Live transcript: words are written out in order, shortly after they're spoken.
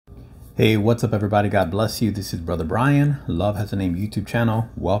Hey, what's up, everybody? God bless you. This is Brother Brian. Love Has a Name YouTube channel.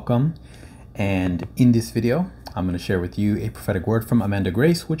 Welcome. And in this video, I'm going to share with you a prophetic word from Amanda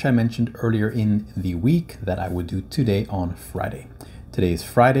Grace, which I mentioned earlier in the week that I would do today on Friday. Today is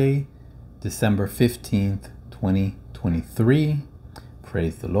Friday, December 15th, 2023.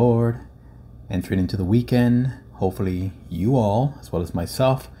 Praise the Lord. Entering into the weekend. Hopefully you all, as well as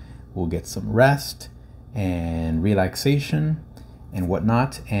myself, will get some rest and relaxation and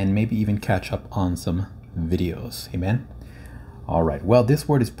whatnot, and maybe even catch up on some videos. Amen. All right, well, this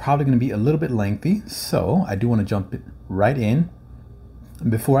word is probably going to be a little bit lengthy, so I do want to jump right in. And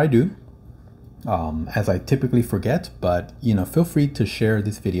before I do, as I typically forget, but feel free to share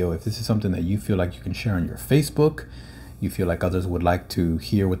this video if this is something that you feel like you can share on your Facebook. You feel like others would like to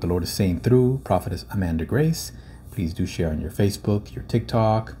hear what the Lord is saying through Prophetess Amanda Grace. Please do share on your Facebook, your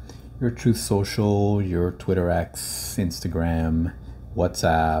TikTok, your Truth Social, your Twitter X, Instagram,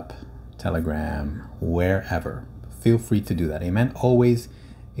 WhatsApp, Telegram, wherever. Feel free to do that. Amen. Always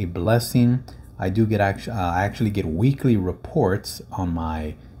a blessing. I do get I actually get weekly reports on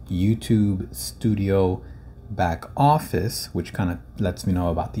my YouTube studio back office, which kind of lets me know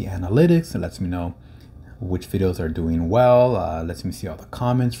about the analytics. It lets me know which videos are doing well. Lets me see all the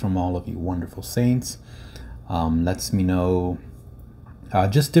comments from all of you wonderful saints. Lets me know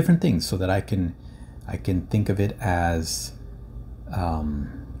just different things so that I can think of it as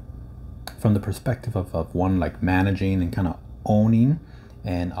from the perspective of one, like managing and kind of owning.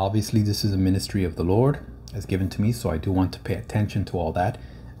 And obviously this is a ministry of the Lord as given to me, so I do want to pay attention to all that.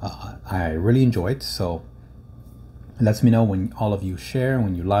 I really enjoy it, so it lets me know when all of you share,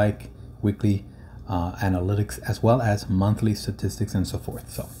 when you like weekly analytics as well as monthly statistics and so forth.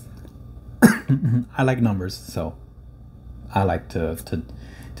 So I like numbers, so I like to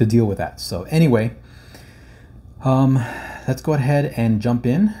deal with that. So anyway, let's go ahead and jump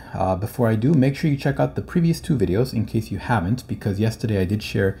in. Before I do, make sure you check out the previous two videos in case you haven't, because yesterday I did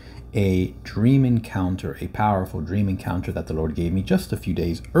share a dream encounter, a powerful dream encounter that the Lord gave me just a few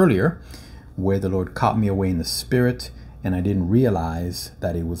days earlier, where the Lord caught me away in the spirit, and I didn't realize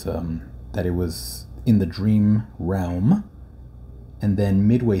that it was in the dream realm. And then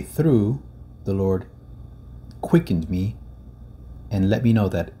midway through, the Lord quickened me and let me know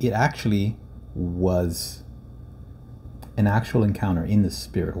that it actually was an actual encounter in the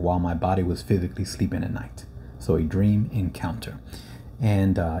spirit while my body was physically sleeping at night. So a dream encounter.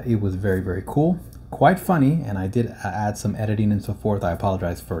 And it was very, very cool. Quite funny. And I did add some editing and so forth. I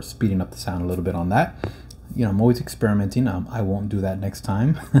apologize for speeding up the sound a little bit on that. I'm always experimenting. I won't do that next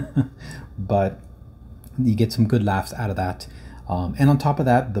time. But you get some good laughs out of that. And on top of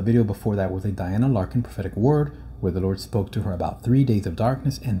that, the video before that was a Diana Larkin prophetic word where the Lord spoke to her about 3 days of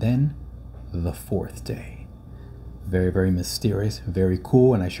darkness and then the fourth day. Very, very mysterious, very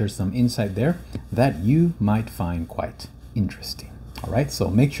cool. And I shared some insight there that you might find quite interesting. All right, so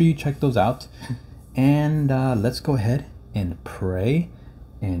make sure you check those out. And let's go ahead and pray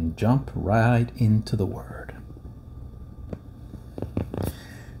and jump right into the word.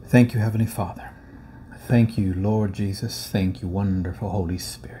 Thank you, Heavenly Father. Thank you, Lord Jesus. Thank you, wonderful Holy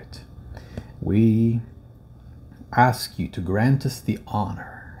Spirit. We ask you to grant us the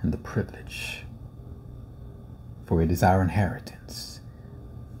honor and the privilege, for it is our inheritance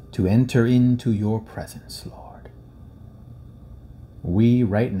to enter into your presence, Lord. We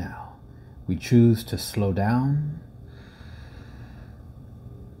right now, we choose to slow down.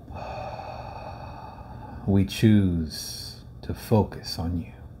 We choose to focus on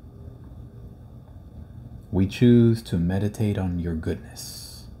you. We choose to meditate on your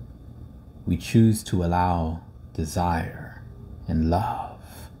goodness. We choose to allow desire and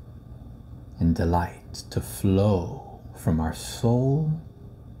love and delight to flow from our soul,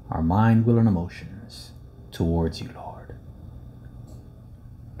 our mind, will, and emotions towards you, Lord,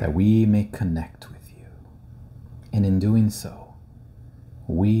 that we may connect with you. And in doing so,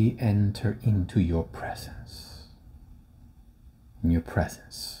 we enter into your presence. And your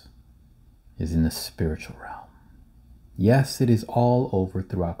presence is in the spiritual realm. Yes, it is all over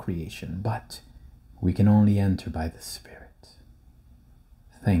throughout creation, but we can only enter by the Spirit.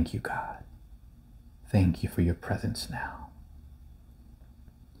 Thank you, God. Thank you for your presence now.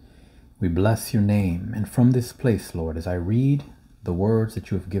 We bless your name. And from this place, Lord, as I read the words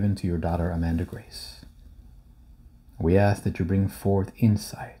that you have given to your daughter, Amanda Grace, we ask that you bring forth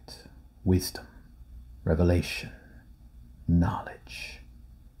insight, wisdom, revelation, knowledge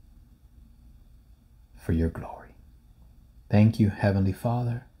for your glory. Thank you, Heavenly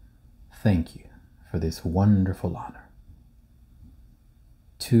Father. Thank you for this wonderful honor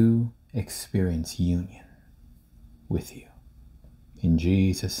experience union with you. In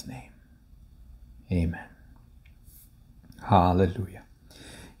Jesus' name, Amen. Hallelujah.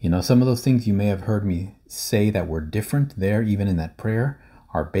 You know, some of those things you may have heard me say that were different there, even in that prayer,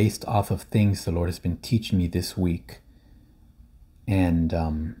 are based off of things the Lord has been teaching me this week. And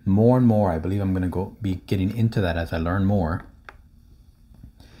more and more, I believe I'm going to be getting into that as I learn more,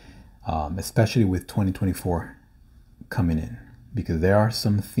 especially with 2024 coming in, because there are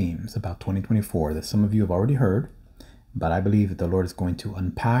some themes about 2024 that some of you have already heard, but I believe that the Lord is going to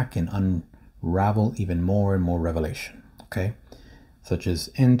unpack and unravel even more and more revelation, okay? Such as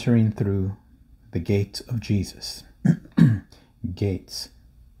entering through the gates of Jesus, gates,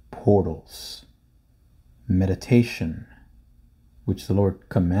 portals, meditation, which the Lord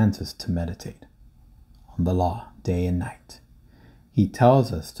commands us to meditate on the law day and night. He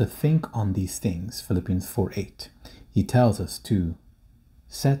tells us to think on these things, Philippians 4:8. He tells us to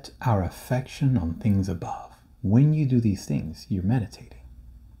set our affection on things above. When you do these things, you're meditating.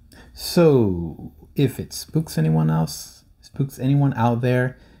 So if it spooks anyone out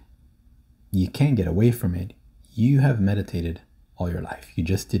there, you can't get away from it. You have meditated all your life. You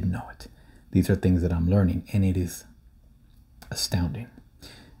just didn't know it. These are things that I'm learning, and it is astounding.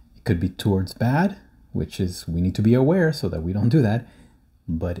 It could be towards bad, which is we need to be aware so that we don't do that,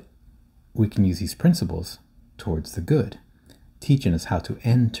 but we can use these principles towards the good, teaching us how to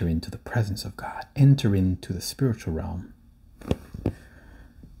enter into the presence of God, enter into the spiritual realm,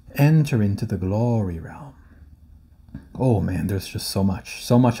 enter into the glory realm. Oh man, there's just so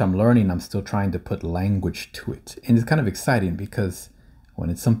much I'm learning. I'm still trying to put language to it, and it's kind of exciting because when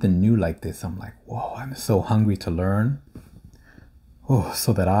it's something new like this, I'm like, whoa, I'm so hungry to learn. Oh,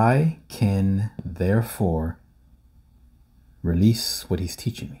 so that I can therefore release what he's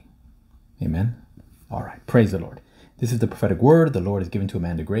teaching me. Amen. All right. Praise the Lord. This is the prophetic word the Lord has given to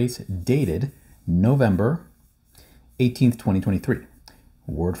Amanda Grace, dated November 18th, 2023.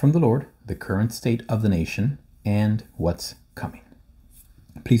 Word from the Lord, the current state of the nation, and what's coming.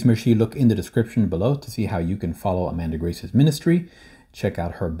 Please make sure you look in the description below to see how you can follow Amanda Grace's ministry. Check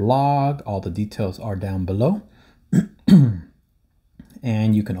out her blog. All the details are down below.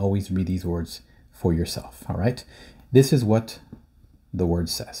 And you can always read these words for yourself. All right. This is what the word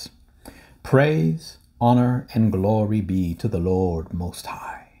says. Praise, honor, and glory be to the Lord Most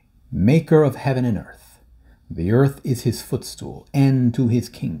High, maker of heaven and earth. The earth is his footstool, and to his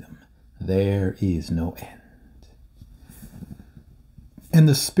kingdom there is no end. And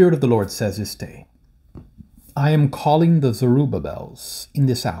the Spirit of the Lord says this day, I am calling the Zerubbabels in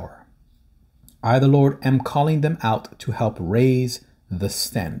this hour. I, the Lord, am calling them out to help raise the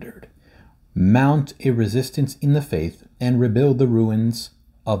standard, mount a resistance in the faith, and rebuild the ruins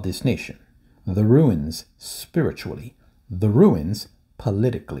of this nation. The ruins spiritually, the ruins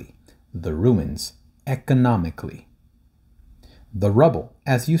politically, the ruins economically. The rubble,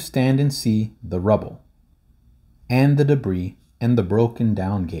 as you stand and see the rubble, and the debris and the broken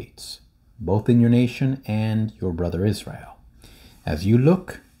down gates, both in your nation and your brother Israel. As you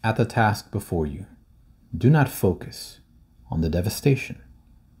look at the task before you, do not focus on the devastation,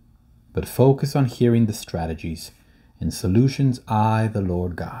 but focus on hearing the strategies and solutions I, the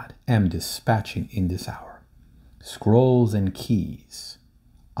Lord God, am dispatching in this hour. Scrolls and keys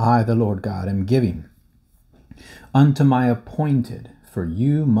I, the Lord God, am giving unto my appointed, for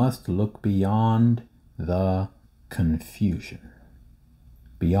you must look beyond the confusion,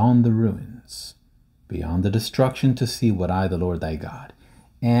 beyond the ruins, beyond the destruction, to see what I, the Lord thy God,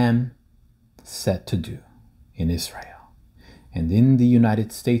 am set to do in Israel, and in the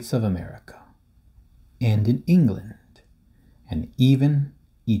United States of America, and in England, and even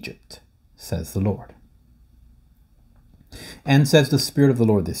Egypt, says the Lord. And says the Spirit of the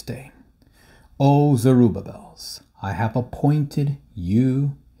Lord this day, O Zerubbabels, I have appointed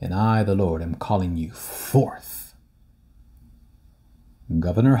you, and I, the Lord, am calling you forth.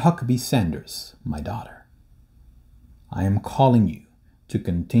 Governor Huckabee Sanders, my daughter, I am calling you to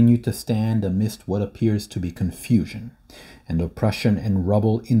continue to stand amidst what appears to be confusion and oppression and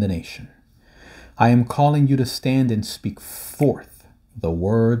rubble in the nation. I am calling you to stand and speak forth the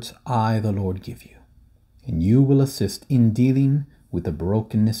words I, the Lord, give you, and you will assist in dealing with the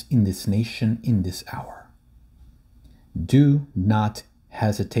brokenness in this nation in this hour. Do not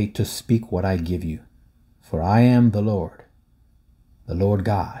hesitate to speak what I give you, for I am the Lord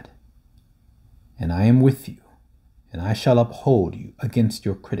God, and I am with you, and I shall uphold you against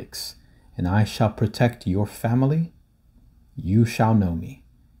your critics, and I shall protect your family. You shall know me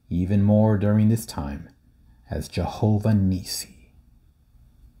even more during this time as Jehovah Nisi,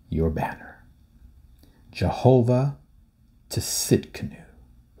 your banner. Jehovah Tsidkenu,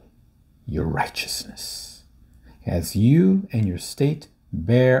 your righteousness, as you and your state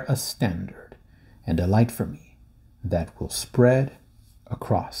bear a standard and a light for me that will spread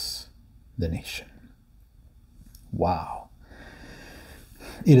across the nation. Wow.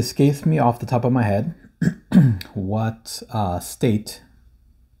 It escapes me off the top of my head what state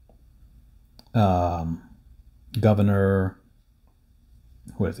Governor,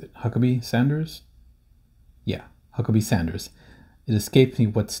 who is it? Huckabee Sanders? Yeah, Huckabee Sanders. It escapes me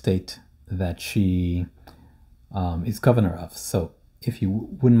what state that she is governor of. So if you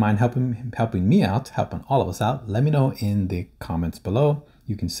wouldn't mind helping me out, helping all of us out, let me know in the comments below.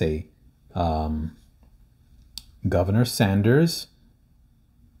 You can say Governor Sanders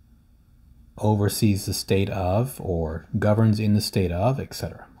oversees the state of, or governs in the state of,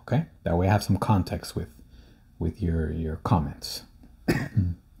 etc. Okay, that way I have some context with your comments.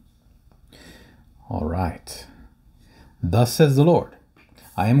 All right. Thus says the Lord,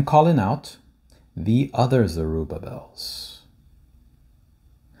 I am calling out the other Zerubbabels.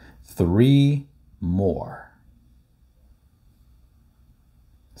 3 more,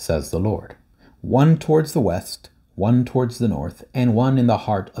 says the Lord. 1 towards the west, 1 towards the north, and 1 in the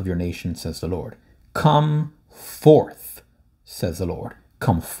heart of your nation, says the Lord. Come forth, says the Lord.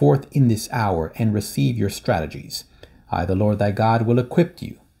 Come forth in this hour and receive your strategies. I, the Lord thy God, will equip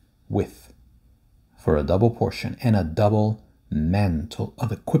you for a double portion, and a double mantle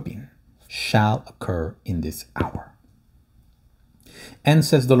of equipping shall occur in this hour. And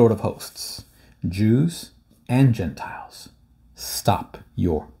says the Lord of hosts, Jews and Gentiles, stop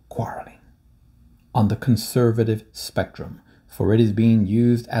your quarreling on the conservative spectrum, for it is being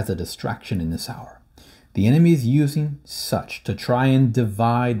used as a distraction in this hour. The enemy is using such to try and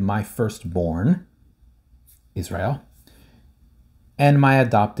divide my firstborn, Israel, and my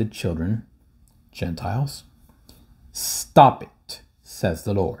adopted children, Gentiles. Stop it, says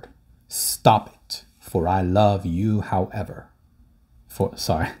the Lord. Stop it, for I love you, however.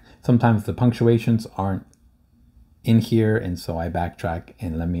 Sometimes the punctuations aren't in here, and so I backtrack,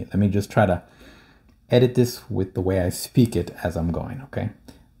 and let me just try to edit this with the way I speak it as I'm going, okay?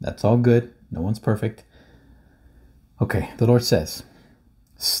 That's all good. No one's perfect. Okay, the Lord says,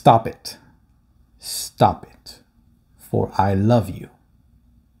 stop it. Stop it, for I love you.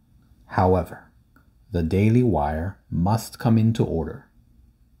 However, the daily wire must come into order,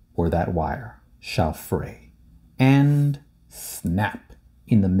 or that wire shall fray and snap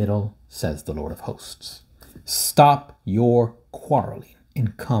in the middle, says the Lord of hosts. Stop your quarreling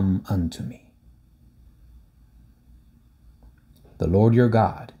and come unto me. The Lord your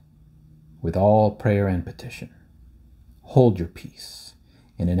God, with all prayer and petition, hold your peace.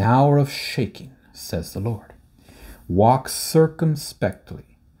 In an hour of shaking, says the Lord, walk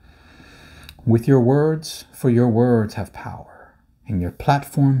circumspectly with your words, for your words have power, and your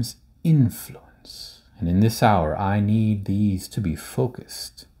platforms influence. And in this hour, I need these to be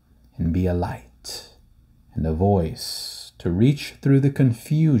focused and be a light and a voice to reach through the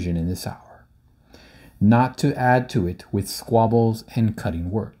confusion in this hour, not to add to it with squabbles and cutting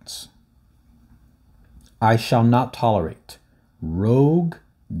words. I shall not tolerate rogue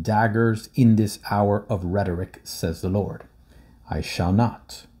daggers in this hour of rhetoric, says the Lord. I shall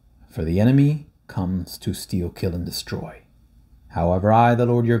not. For the enemy comes to steal, kill, and destroy. However, I, the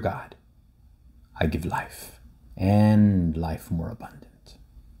Lord your God, I give life, and life more abundant.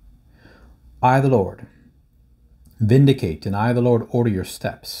 I, the Lord, vindicate, and I, the Lord, order your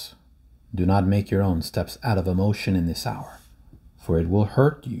steps. Do not make your own steps out of emotion in this hour, for it will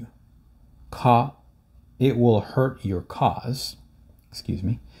hurt you. It will hurt your cause,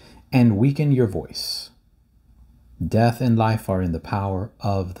 and weaken your voice. Death and life are in the power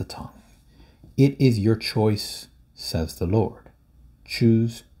of the tongue. It is your choice, says the Lord.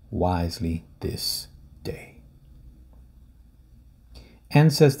 Choose wisely this day.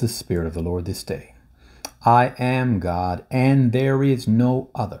 And says the Spirit of the Lord this day, I am God, and there is no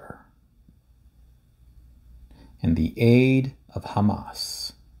other. And the aid of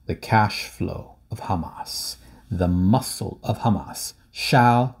Hamas, the cash flow of Hamas, the muscle of Hamas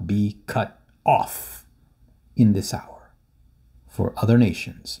shall be cut off in this hour, for other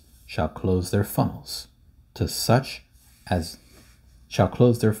nations shall close their funnels to such as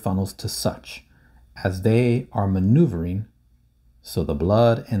they are maneuvering. So the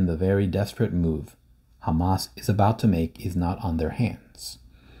blood and the very desperate move Hamas is about to make is not on their hands,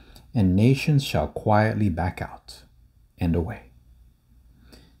 and nations shall quietly back out and away.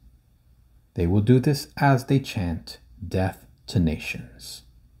 They will do this as they chant death to nations.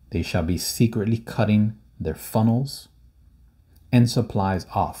 They shall be secretly cutting their funnels and supplies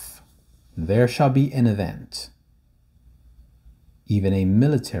off. There shall be an event, even a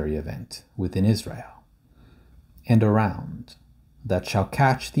military event within Israel and around, that shall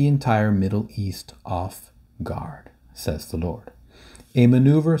catch the entire Middle East off guard, says the Lord. A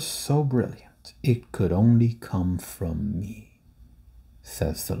maneuver so brilliant it could only come from me,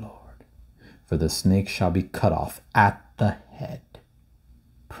 says the Lord. For the snake shall be cut off at the head.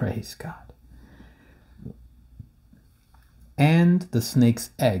 Praise God. And the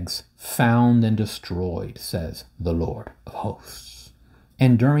snake's eggs found and destroyed, says the Lord of hosts.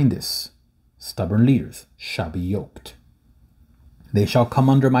 And during this, stubborn leaders shall be yoked. They shall come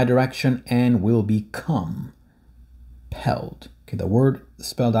under my direction and will become compelled. Okay, the word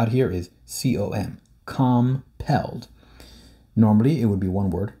spelled out here is C-O-M, compelled. Normally, it would be one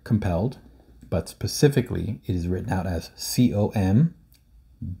word, compelled, but specifically, it is written out as C-O-M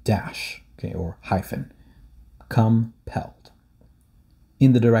dash, okay, or hyphen, compelled.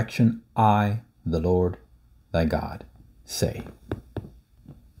 In the direction I, the Lord, thy God, say.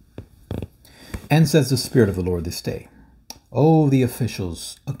 And says the Spirit of the Lord this day, oh, the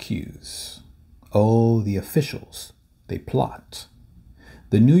officials accuse. Oh, the officials, they plot.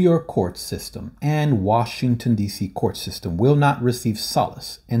 The New York court system and Washington, D.C. court system will not receive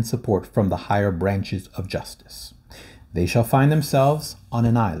solace and support from the higher branches of justice. They shall find themselves on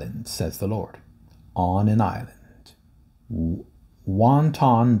an island, says the Lord. On an island.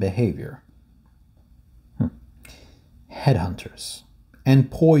 Wanton behavior. Headhunters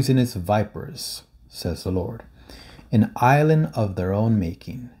and poisonous vipers, says the Lord. An island of their own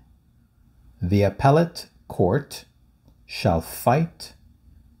making. The appellate court shall fight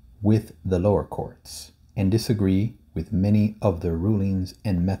with the lower courts and disagree with many of their rulings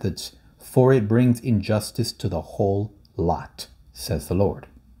and methods, for it brings injustice to the whole lot, says the Lord.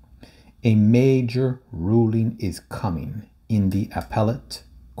 A major ruling is coming in the appellate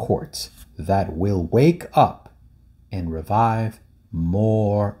courts that will wake up and revive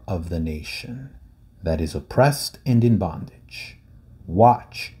more of the nation that is oppressed and in bondage.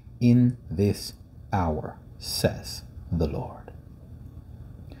 Watch in this hour, says the Lord.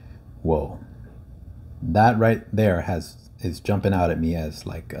 Whoa, that right there is jumping out at me as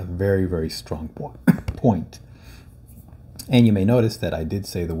like a very, very strong point. And you may notice that I did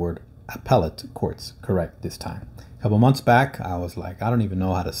say the word appellate courts correct this time. A couple months back, I was like, I don't even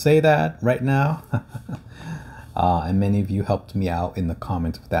know how to say that right now. And many of you helped me out in the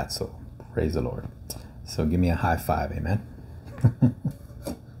comments with that, so praise the Lord. So give me a high five, amen.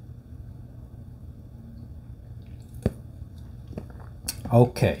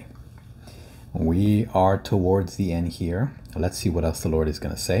 Okay. We are towards the end here. Let's see what else the Lord is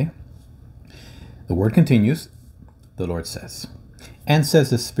going to say. The word continues. The Lord says, and says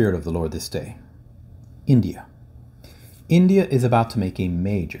the Spirit of the Lord this day, India. India is about to make a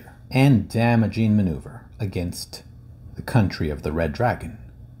major and damaging maneuver against the country of the Red Dragon.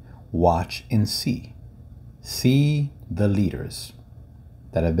 Watch and see. See the leaders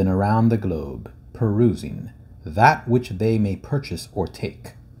that have been around the globe perusing that which they may purchase or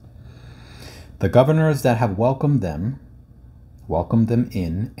take. The governors that have welcomed them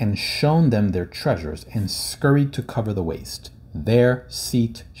in and shown them their treasures and scurried to cover the waste. Their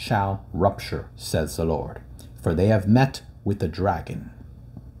seat shall rupture, says the Lord, for they have met with the dragon.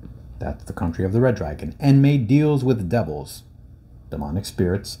 That's the country of the Red Dragon, and made deals with devils, demonic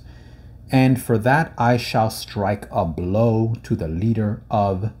spirits, and for that I shall strike a blow to the leader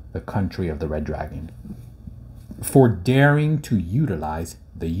of the country of the Red Dragon, for daring to utilize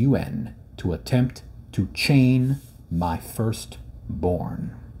the UN to attempt to chain my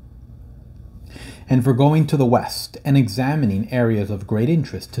firstborn, and for going to the west and examining areas of great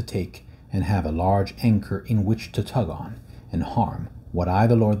interest to take and have a large anchor in which to tug on and harm what I,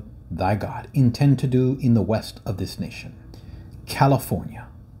 the Lord thy God, intend to do in the west of this nation, California,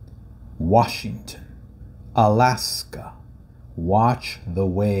 Washington, Alaska. Watch the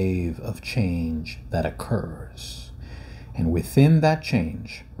wave of change that occurs, and within that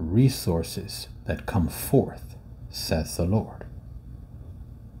change, resources that come forth, says the Lord.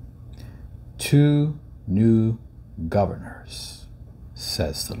 2 new governors,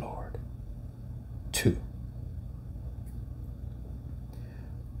 says the Lord. 2.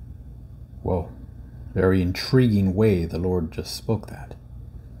 Whoa, very intriguing way the Lord just spoke that.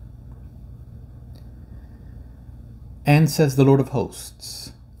 And says the Lord of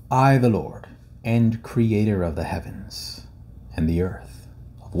hosts, I, the Lord, and creator of the heavens and the earth,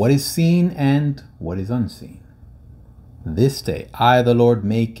 of what is seen and what is unseen. This day I, the Lord,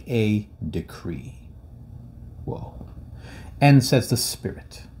 make a decree. Whoa. And says the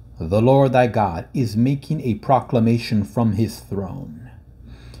Spirit, the Lord thy God is making a proclamation from his throne.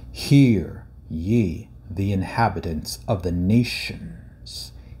 Hear ye, the inhabitants of the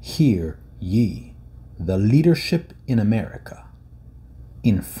nations. Hear ye, the leadership in America.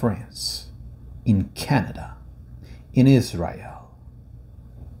 in France, in Canada, in Israel.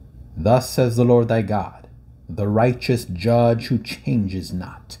 Thus says the Lord thy God, the righteous judge who changes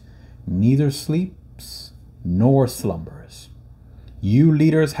not, neither sleeps nor slumbers. You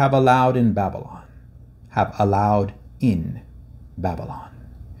leaders have allowed in Babylon,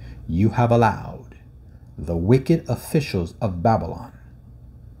 you have allowed the wicked officials of Babylon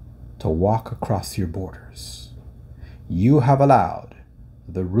to walk across your borders. You have allowed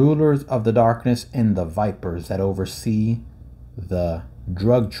the rulers of the darkness and the vipers that oversee the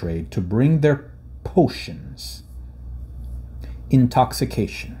drug trade to bring their potions,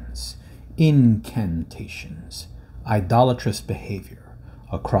 intoxications, incantations, idolatrous behavior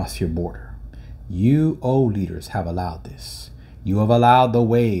across your border. You, O leaders, have allowed this. You have allowed the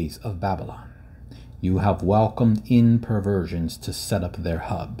ways of Babylon. You have welcomed in perversions to set up their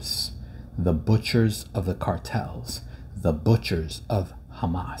hubs, the butchers of the cartels, the butchers of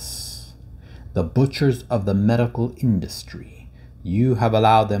Hamas, the butchers of the medical industry. You have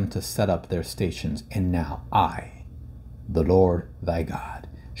allowed them to set up their stations, and now I, the Lord thy God,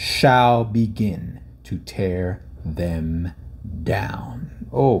 shall begin to tear them down.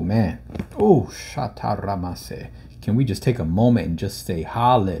 Oh man. Oh, shataramase. Can we just take a moment and just say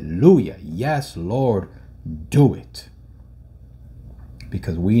hallelujah? Yes, Lord, do it.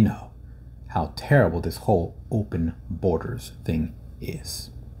 Because we know how terrible this whole open borders thing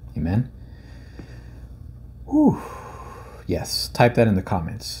is. Amen. Whew. Yes, type that in the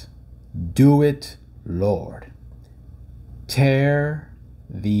comments. Do it, Lord. Tear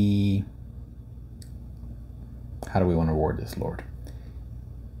the... How do we want to word this, Lord?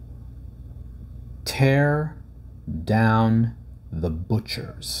 Tear down the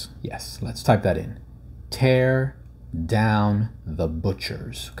butchers. Yes, let's type that in. Tear down the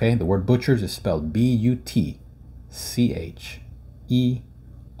butchers. Okay, the word butchers is spelled B-U-T-C-H-E-R-S.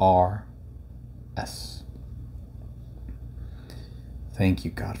 Thank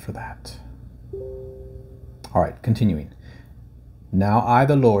you, God, for that. All right, continuing. Now I,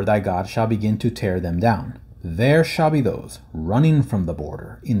 the Lord thy God, shall begin to tear them down. There shall be those running from the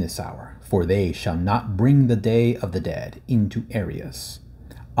border in this hour, for they shall not bring the day of the dead into areas.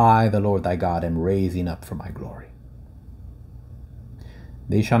 I, the Lord thy God, am raising up for my glory.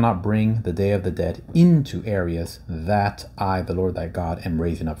 They shall not bring the day of the dead into areas that I, the Lord thy God, am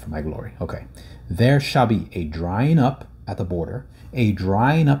raising up for my glory. Okay. There shall be a drying up at the border, a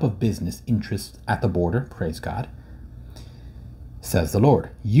drying up of business interests at the border. Praise God. Says the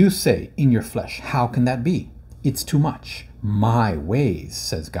Lord. You say in your flesh, how can that be? It's too much. My ways,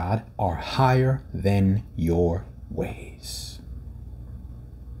 says God, are higher than your ways.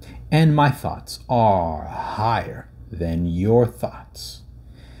 And my thoughts are higher than your thoughts.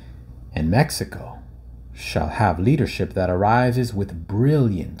 And Mexico shall have leadership that arises with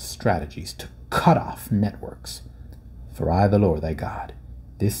brilliant strategies to cut off networks. For I, the Lord thy God,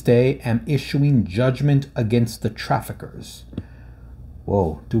 this day am issuing judgment against the traffickers.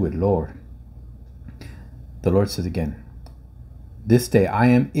 Whoa, do it, Lord. The Lord says again, this day I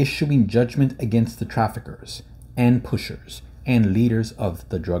am issuing judgment against the traffickers and pushers and leaders of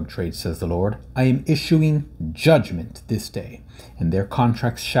the drug trade, says the Lord. I am issuing judgment this day, and their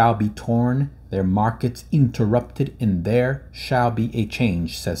contracts shall be torn, their markets interrupted, and there shall be a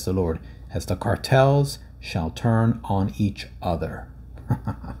change, says the Lord, as the cartels shall turn on each other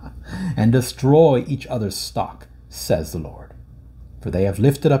and destroy each other's stock, says the Lord. For they have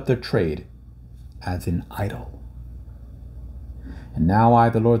lifted up their trade as an idol. And now I,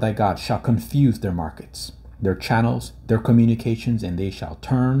 the Lord thy God, shall confuse their markets, their channels, their communications, and they shall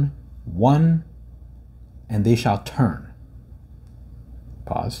turn one, and they shall turn.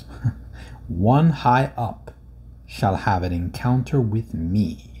 Pause. One high up shall have an encounter with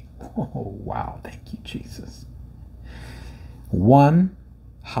me. Oh, wow. Thank you, Jesus. One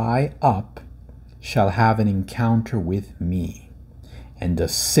high up shall have an encounter with me and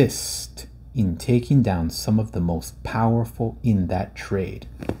assist in taking down some of the most powerful in that trade.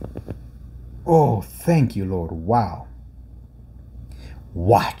 Oh, thank you, Lord. Wow.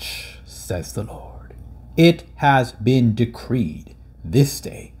 Watch, says the Lord. It has been decreed this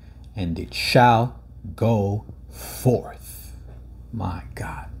day, and it shall go forth. My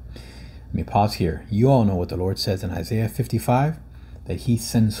God. Let me pause here. You all know what the Lord says in Isaiah 55, that he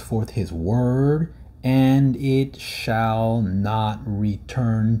sends forth his word, and it shall not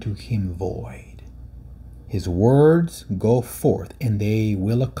return to him void. His words go forth, and they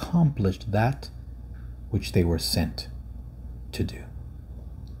will accomplish that which they were sent to do.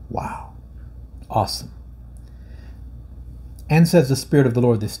 Wow. Awesome. And says the Spirit of the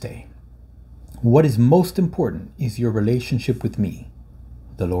Lord this day, what is most important is your relationship with me.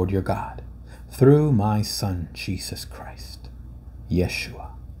 the Lord your God, through my Son, Jesus Christ,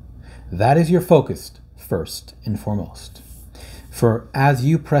 Yeshua. That is your focus first and foremost. For as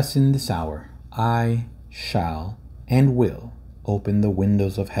you press in this hour, I shall and will open the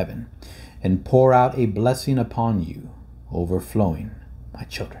windows of heaven and pour out a blessing upon you, overflowing, my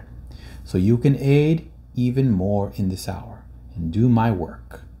children, so you can aid even more in this hour and do my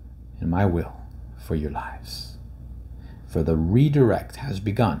work and my will for your lives. For the redirect has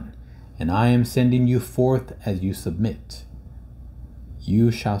begun, and I am sending you forth as you submit.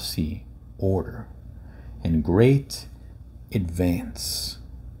 You shall see order and great advance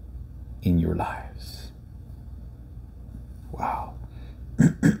in your lives. Wow.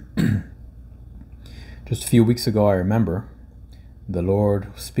 Just a few weeks ago, I remember the Lord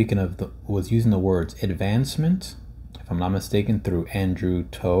was using the words advancement, if I'm not mistaken, through Andrew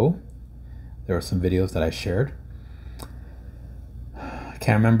Toe. There are some videos that I shared. I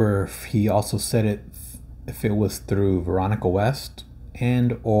can't remember if he also said it, if it was through Veronica West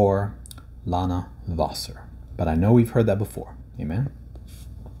and or Lana Vosser. But I know we've heard that before. Amen.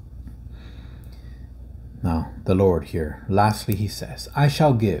 Now, the Lord here, lastly, he says, I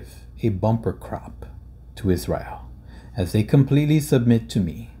shall give a bumper crop to Israel as they completely submit to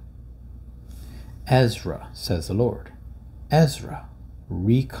me. Ezra, says the Lord, Ezra,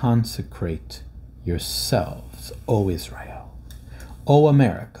 reconsecrate yourselves, O Israel. O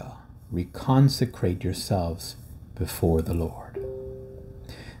America, reconsecrate yourselves before the Lord.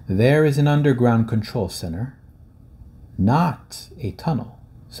 There is an underground control center, not a tunnel,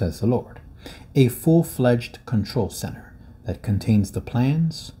 says the Lord. A full-fledged control center that contains the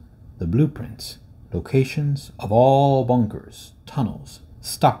plans, the blueprints, locations of all bunkers, tunnels,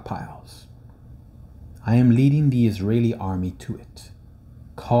 stockpiles. I am leading the Israeli army to it.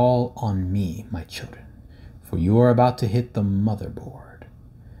 Call on me, my children, for you are about to hit the motherboard.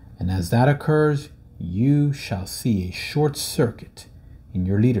 And as that occurs, you shall see a short circuit in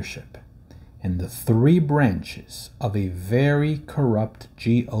your leadership and the three branches of a very corrupt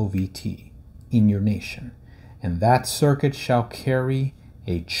GOVT in your nation. And that circuit shall carry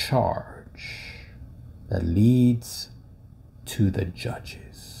a charge that leads to the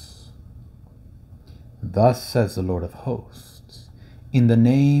judges. Thus says the Lord of hosts, in the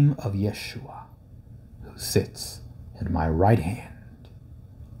name of Yeshua, who sits at my right hand,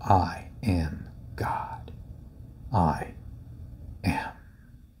 I am God. I am.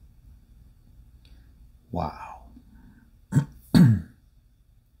 Wow.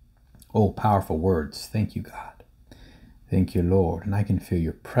 Oh, powerful words. Thank you, God. Thank you, Lord. And I can feel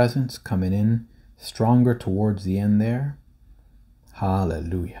your presence coming in stronger towards the end there.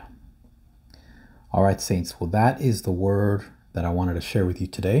 Hallelujah. All right, saints. Well, that is the word that I wanted to share with you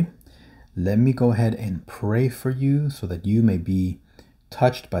today. Let me go ahead and pray for you so that you may be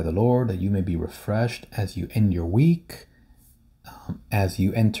touched by the Lord, that you may be refreshed as you end your week, as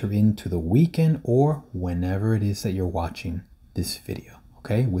you enter into the weekend, or whenever it is that you're watching this video.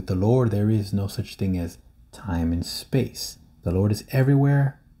 Okay? With the Lord, there is no such thing as time and space. The Lord is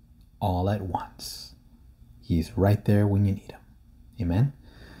everywhere, all at once. He's right there when you need him. Amen?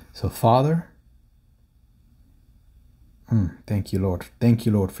 So, Father, thank you, Lord. Thank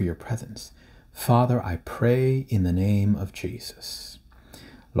you, Lord, for your presence. Father, I pray in the name of Jesus.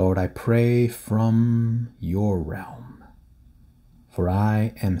 Lord, I pray from your realm, for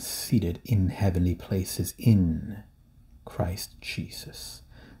I am seated in heavenly places in Christ Jesus,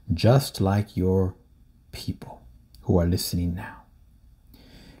 just like your people who are listening now.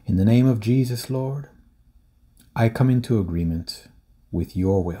 In the name of Jesus, Lord, I come into agreement with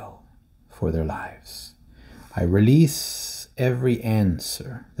your will for their lives. I release every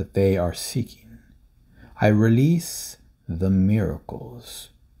answer that they are seeking. I release the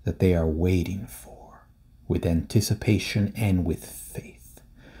miracles that they are waiting for with anticipation and with faith.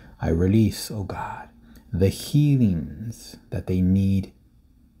 I release, oh God, the healings that they need,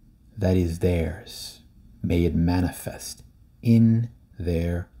 that is theirs. May it manifest in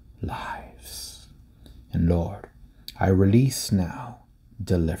their lives. And Lord, I release now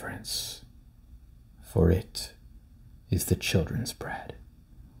deliverance, for it is the children's bread.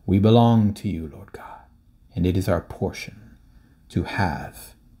 We belong to you, Lord God, and it is our portion to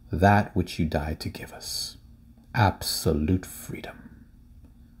have that which you died to give us, absolute freedom.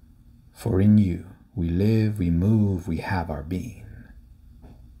 For in you we live, we move, we have our being.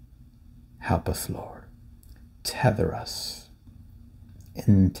 Help us, Lord. Tether us,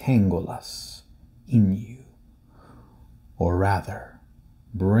 entangle us in you, or rather,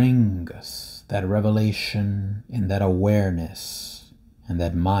 bring us that revelation and that awareness and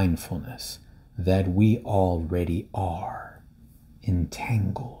that mindfulness that we already are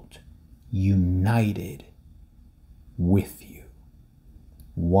entangled, united with you.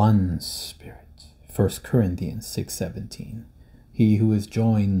 One Spirit. 1 Corinthians 6:17. He who is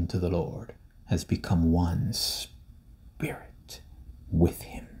joined to the Lord has become one spirit with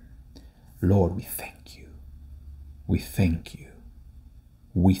him. Lord, we thank you. We thank you.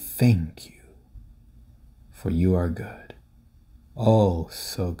 We thank you. For you are good. Oh,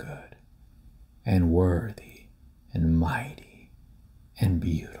 so good and worthy and mighty and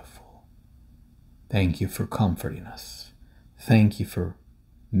beautiful. Thank you for comforting us. Thank you for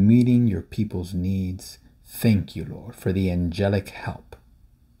meeting your people's needs. Thank you, Lord, for the angelic help.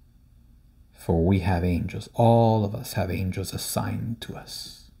 For we have angels. All of us have angels assigned to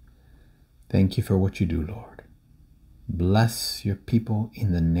us. Thank you for what you do, Lord. Bless your people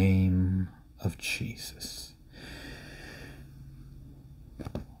in the name of Jesus.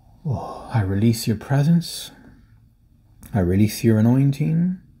 Oh, I release your presence. I release your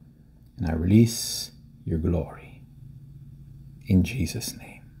anointing. And I release your glory. In Jesus' name.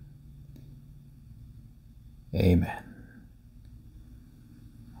 Amen.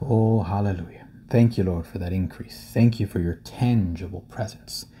 Oh, hallelujah. Thank you, Lord, for that increase. Thank you for your tangible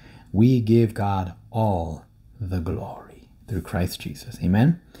presence. We give God all the glory through Christ Jesus.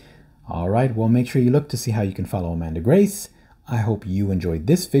 Amen. All right. Well, make sure you look to see how you can follow Amanda Grace. I hope you enjoyed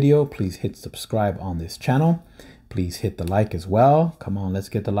this video. Please hit subscribe on this channel. Please hit the like as well. Come on, let's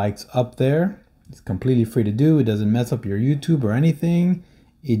get the likes up there. It's completely free to do. It doesn't mess up your YouTube or anything.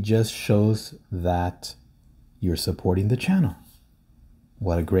 It just shows that you're supporting the channel.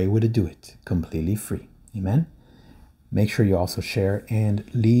 What a great way to do it. Completely free. Amen. Make sure you also share and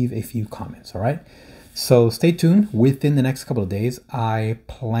leave a few comments. All right. So stay tuned. Within the next couple of days, I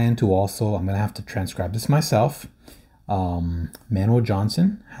plan to also, I'm going to have to transcribe this myself. Manuel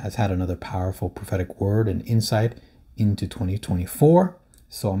Johnson has had another powerful prophetic word and insight into 2024.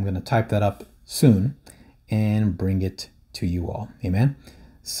 So I'm going to type that up soon and bring it to you all. Amen.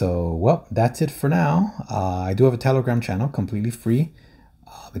 So, well, that's it for now. I do have a Telegram channel, completely free.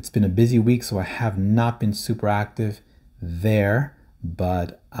 It's been a busy week, so I have not been super active there,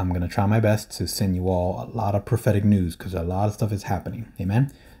 but I'm going to try my best to send you all a lot of prophetic news because a lot of stuff is happening.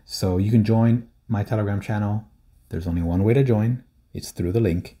 Amen. So you can join my Telegram channel. There's only one way to join. It's through the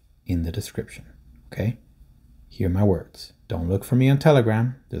link in the description. Okay. Hear my words. Don't look for me on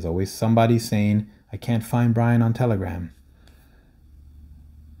Telegram. There's always somebody saying, I can't find Brian on Telegram.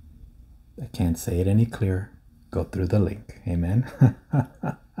 I can't say it any clearer. Go through the link. Amen.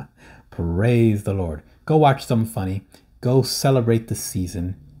 Praise the Lord. Go watch something funny. Go celebrate the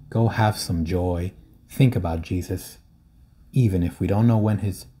season. Go have some joy. Think about Jesus. Even if we don't know when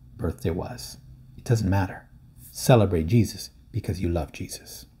his birthday was. It doesn't matter. Celebrate Jesus because you love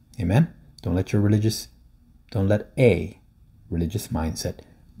Jesus. Amen. Don't let a religious mindset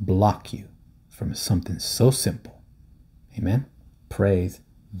block you from something so simple. Amen. Praise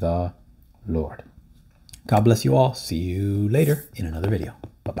the Lord. God bless you all. See you later in another video.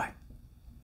 Bye-bye.